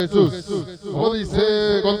Jesús. Como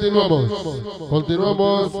dice,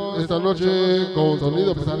 continuamos esta noche con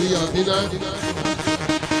sonido pesadilla latina.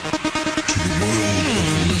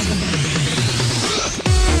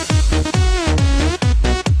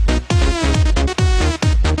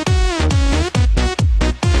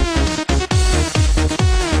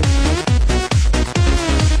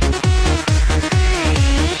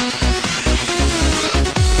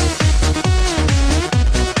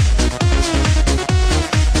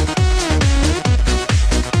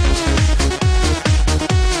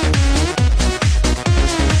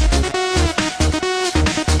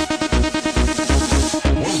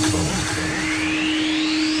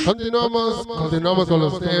 Continuamos con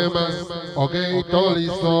los temas. Ok, todo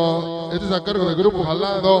listo. Este es a cargo del grupo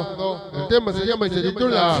Jalado. El tema se llama y se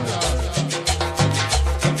titula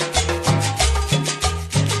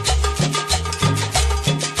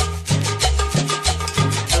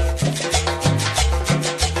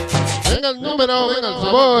venga el número, venga el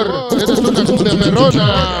sabor. Esta es una cumbia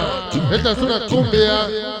perrona. Esta es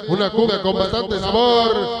una cumbia con bastante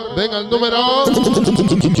sabor. Venga el número.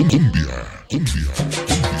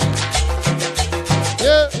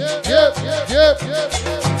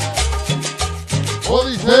 ¿Cómo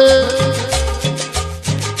dice?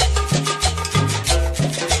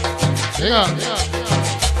 Venga.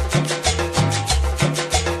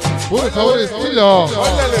 Puro sabor y estilo.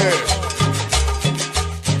 ¡Óyale!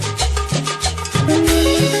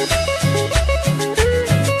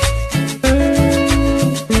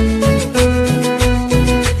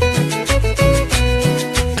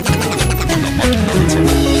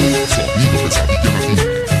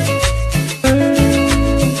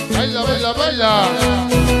 Baila.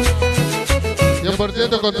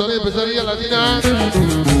 100% con sonido de pesadilla latina.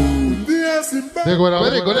 De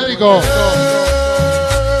Guanabara colérico.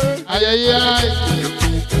 Ay, ay, ay.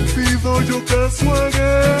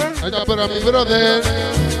 Ahí está para mi brother.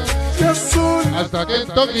 Hasta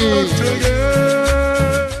Kentucky.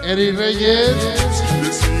 Eri Reyes.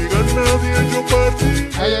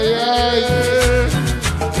 Ay, ay, ay.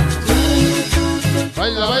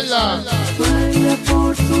 Baila, baila.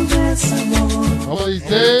 Por tu desamor. ¿Cómo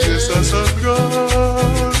dice? Empieza a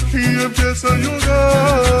sangrar y empieza a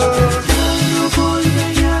llorar. Ya no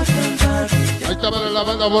volveré a cantar. Ahí está para la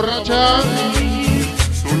banda borracha.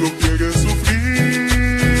 Solo quiere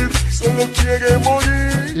sufrir, solo quiere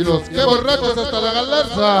morir. Y los que borrachos hasta la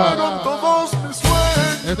galarza. Todos mis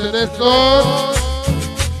sueños. Este es Néstor,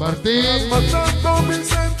 Martín, Matando mis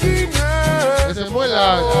sentimientos. ese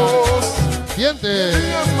muela, siente.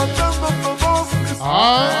 Matando todos mis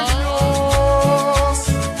Ah, sueños.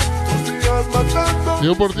 2 días matando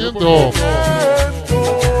 100%.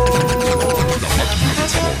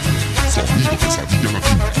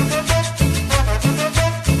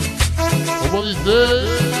 ¿Cómo dice?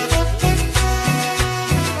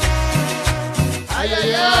 Ay,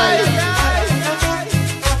 ay, ay.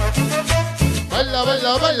 Baila,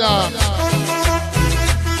 baila, baila.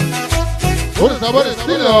 Un sabor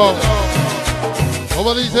estilo.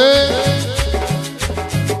 ¿Cómo dice?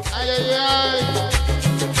 Ay, ay, ay.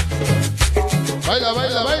 Baila,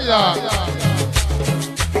 baila, baila.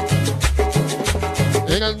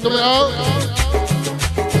 Venga el número.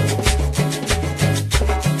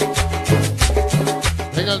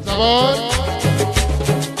 Venga el sabor.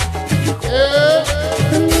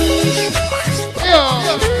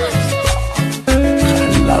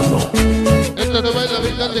 Esto se baila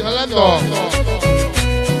pintando y jalando.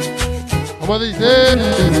 ¿Cómo dice?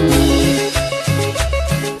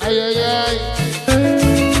 Ay, ay, ay.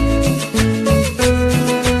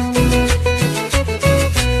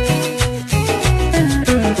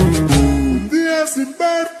 Un día sin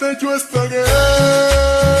verte yo estaré.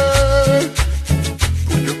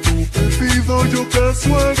 Porque a tu pedido yo caso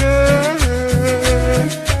haré.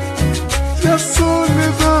 Y a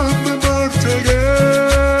soledad me marcharé.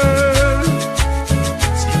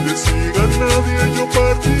 Sin decir a nadie yo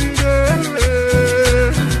partiré.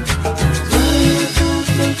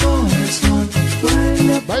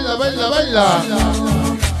 Baila, baila, baila.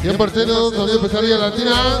 100% sonido pesadilla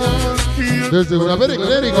latina. Desde Guanabara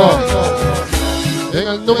colérico.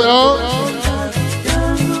 Venga el número.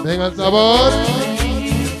 Venga el sabor.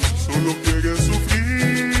 Solo quiere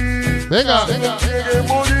sufrir. Venga. Quiere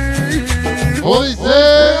morir. ¿Cómo dice?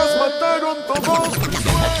 Mataron todos mis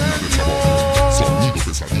sueños.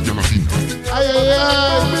 Ay, ay,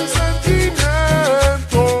 ay. Mis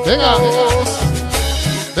sentimientos. Venga.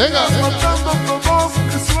 Venga. Matando todos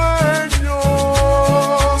mis sueños.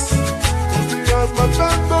 2 días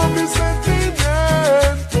matando mis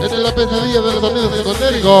sentimientos. Esta es la pesadilla de los sonidos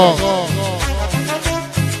psicodélicos.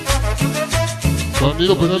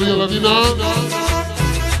 Sonido pesadilla latina.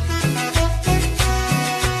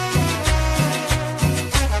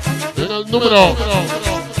 Venga el número.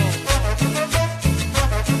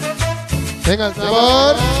 Venga el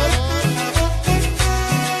sabor.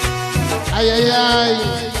 Ay, ay, ay.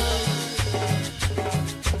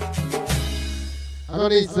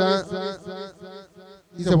 Agoniza.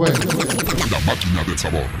 Y se fue. La máquina del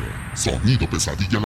sabor. Sonido pesadilla